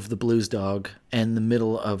track of the Blues Dog and the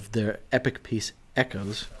middle of their epic piece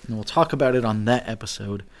Echoes, and we'll talk about it on that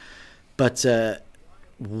episode. But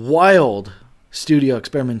wild studio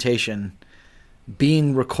experimentation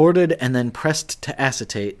being recorded and then pressed to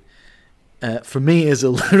acetate, for me, is a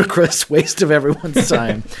ludicrous waste of everyone's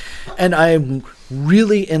time. And I'm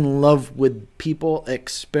really in love with people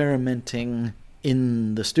experimenting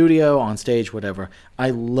in the studio, on stage, whatever. I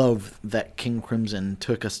love that King Crimson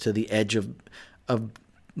took us to the edge of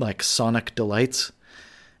like sonic delights.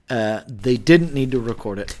 They didn't need to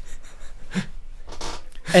record it.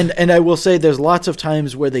 And I will say there's lots of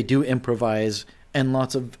times where they do improvise, and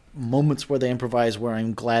lots of moments where they improvise where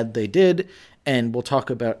I'm glad they did. And we'll talk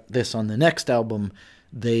about this on the next album.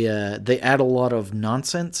 They add a lot of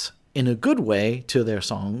nonsense in a good way to their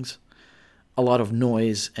songs, a lot of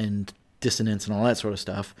noise and dissonance and all that sort of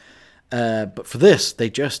stuff. But for this, they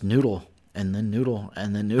just noodle and then noodle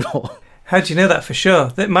and then noodle. How do you know that for sure?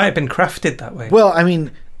 That might have been crafted that way. Well, I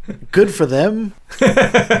mean, good for them.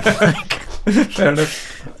 Fair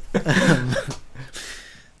enough.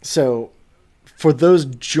 So, for those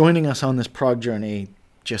joining us on this prog journey,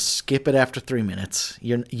 just skip it after 3 minutes.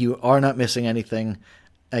 You are not missing anything.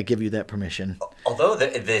 I give you that permission. Although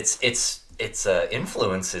its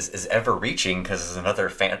influence is ever reaching, because it's another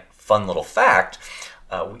fun little fact.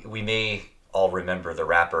 We may all remember the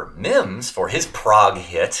rapper Mims for his prog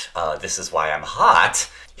hit, This Is Why I'm Hot.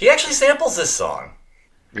 He actually samples this song.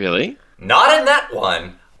 Really? Not in that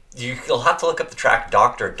one. You'll have to look up the track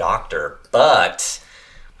Doctor Doctor, but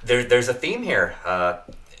there's a theme here,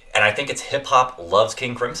 and I think it's hip-hop loves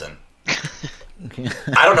King Crimson.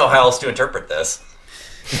 I don't know how else to interpret this.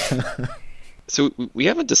 So we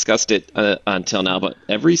haven't discussed it until now, but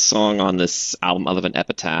every song on this album, other than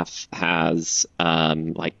Epitaph, has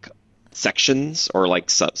like sections or like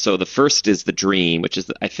so the first is The Dream, which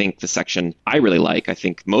is I think the section I really like. I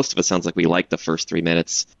think most of it sounds like we like the first 3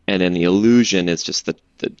 minutes, and then The Illusion is just the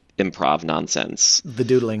improv nonsense, the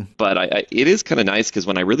doodling. But it is kind of nice because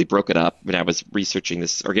when I really broke it up when I was researching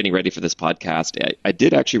this or getting ready for this podcast, I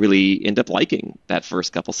did actually really end up liking that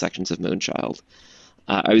first couple sections of Moonchild.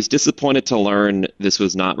 I was disappointed to learn this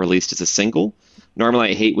was not released as a single. Normally,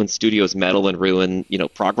 I hate when studios meddle and ruin,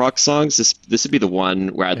 prog rock songs. This would be the one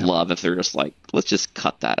where I'd love if they're just like, let's just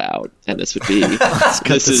cut that out, and this would be this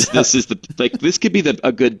could be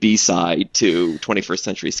a good B-side to 21st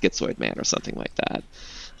Century Schizoid Man or something like that.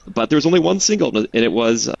 But there was only one single, and it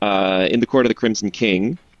was In the Court of the Crimson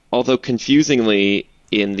King. Although confusingly,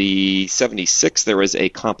 in the 76, there was a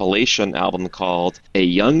compilation album called A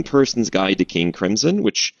Young Person's Guide to King Crimson,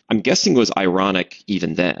 which I'm guessing was ironic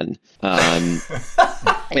even then. And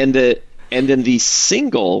then the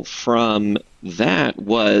single from that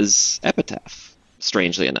was Epitaph,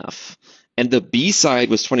 strangely enough. And the B-side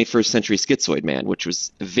was 21st Century Schizoid Man, which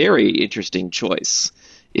was a very interesting choice,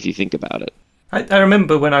 if you think about it. I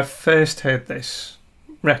remember when I first heard this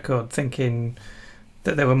record thinking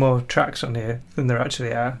that there were more tracks on here than there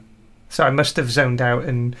actually are. So I must have zoned out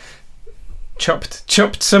and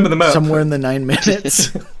chopped some of them up. Somewhere in the 9 minutes.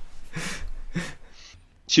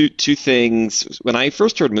 Two things. When I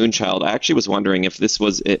first heard Moonchild, I actually was wondering if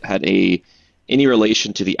it had any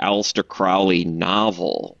relation to the Aleister Crowley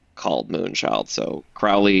novel called Moonchild. So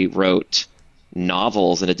Crowley wrote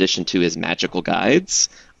novels in addition to his magical guides,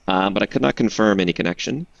 but I could not confirm any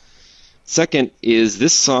connection. Second is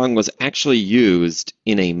this song was actually used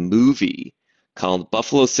in a movie called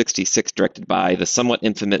Buffalo 66, directed by the somewhat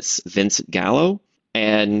infamous Vincent Gallo.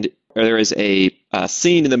 And there is a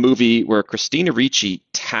scene in the movie where Christina Ricci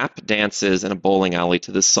tap dances in a bowling alley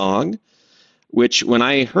to this song, which when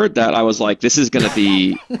I heard that, I was like, this is going to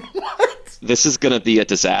be this is going to be a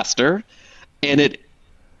disaster. And it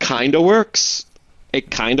kind of works. It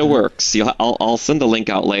kind of works. I'll send the link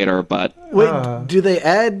out later, but wait, do they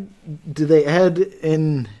add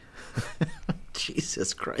in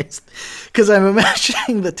Jesus Christ? Because I'm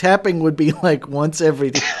imagining the tapping would be like once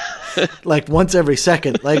every second.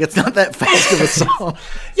 Like it's not that fast of a song.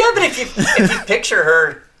 Yeah, but if you picture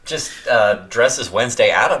her just dressed as Wednesday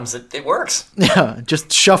Addams, it works. Yeah,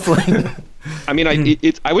 just shuffling. I mean,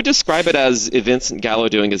 I would describe it as Vincent Gallo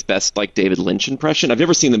doing his best, like, David Lynch impression. I've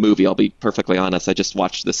never seen the movie, I'll be perfectly honest. I just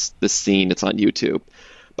watched this scene. It's on YouTube.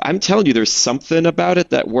 But I'm telling you, there's something about it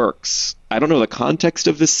that works. I don't know the context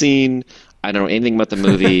of the scene. I don't know anything about the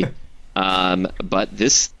movie. But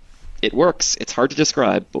it works. It's hard to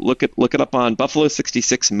describe. But look it up on Buffalo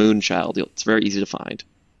 66 Moonchild. It's very easy to find.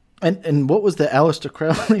 And what was the Aleister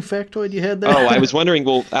Crowley factoid you had there? Oh, I was wondering,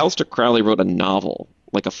 well, Aleister Crowley wrote a novel,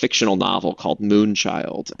 like a fictional novel called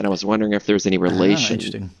Moonchild, and I was wondering if there's any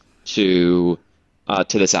relation to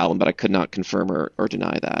this album, but I could not confirm or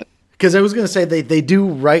deny that. Because I was going to say they do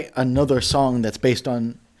write another song that's based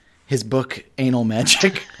on his book Anal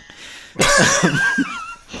Magic.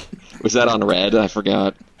 Was that on Red? I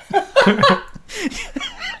forgot.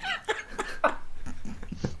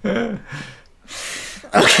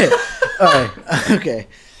 Okay. All right. Okay.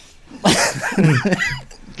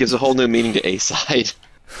 Gives a whole new meaning to A-side.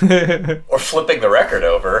 Or flipping the record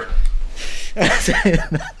over. I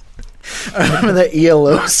remember that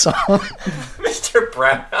ELO song. Mr.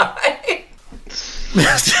 Brown Eye.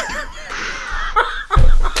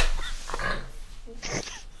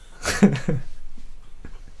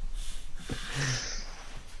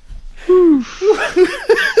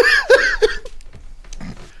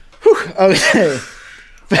 Okay.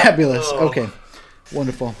 Fabulous. Okay.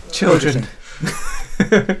 Wonderful. Children.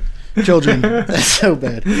 Children. That's so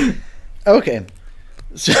bad. Okay.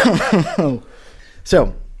 So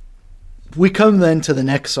we come then to the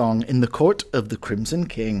next song, In the Court of the Crimson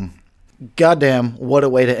King. Goddamn, what a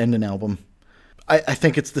way to end an album. I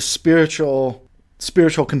think it's the spiritual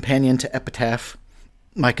companion to Epitaph.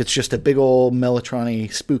 Like, it's just a big old mellotron-y,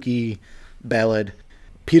 spooky ballad.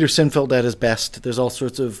 Peter Sinfield at his best. There's all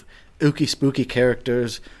sorts of ooky spooky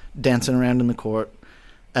characters dancing around in the court.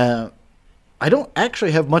 I don't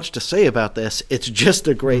actually have much to say about this. It's just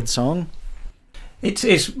a great song.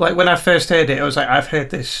 It's like when I first heard it, I was like, I've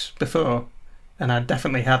heard this before, and I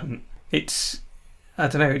definitely hadn't. I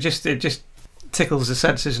don't know, it just tickles the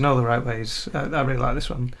senses in all the right ways. I really like this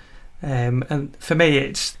one, and for me,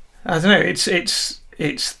 it's the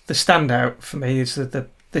standout for me. Is that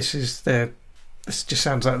this just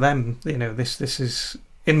sounds like them. You know, this is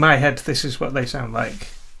in my head. This is what they sound like.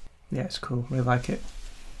 Yeah, it's cool. Really like it.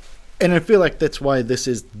 And I feel like that's why this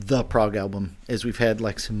is the prog album, is we've had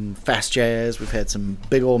like some fast jazz, we've had some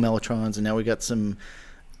big old mellotrons, and now we got some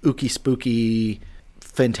ooky spooky,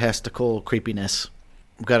 fantastical creepiness.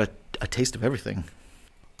 We've got a taste of everything.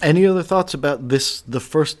 Any other thoughts about this, the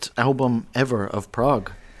first album ever of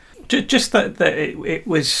prog? Just that it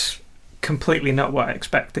was completely not what I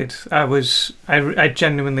expected. I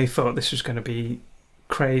genuinely thought this was going to be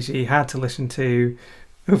crazy, hard to listen to,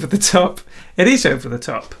 over the top. It is over the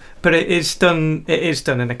top, but it is done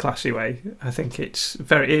in a classy way. I think it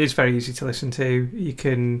is very easy to listen to. You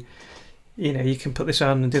can put this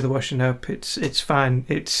on and do the washing up. It's fine.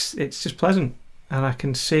 It's just pleasant, and I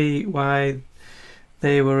can see why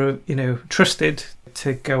they were trusted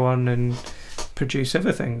to go on and produce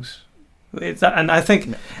other things. I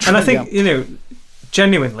think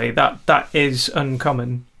genuinely that is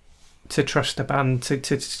uncommon, to trust a band to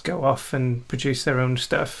go off and produce their own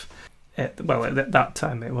stuff. At that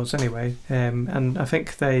time it was anyway, and I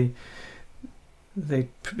think they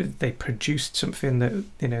produced something that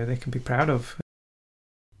they can be proud of.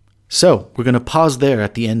 So we're going to pause there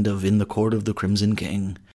at the end of In the Court of the Crimson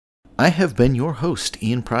King. I have been your host,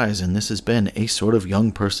 Ian Prize, and this has been a sort of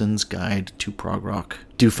young person's guide to prog rock.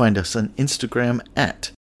 Do find us on Instagram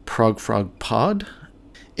at ProgFrogPod.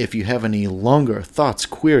 If you have any longer thoughts,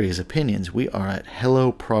 queries, opinions, we are at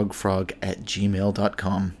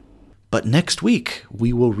helloprogfrog@gmail.com. But next week,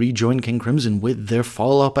 we will rejoin King Crimson with their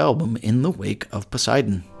follow-up album, In the Wake of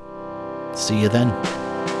Poseidon. See you then.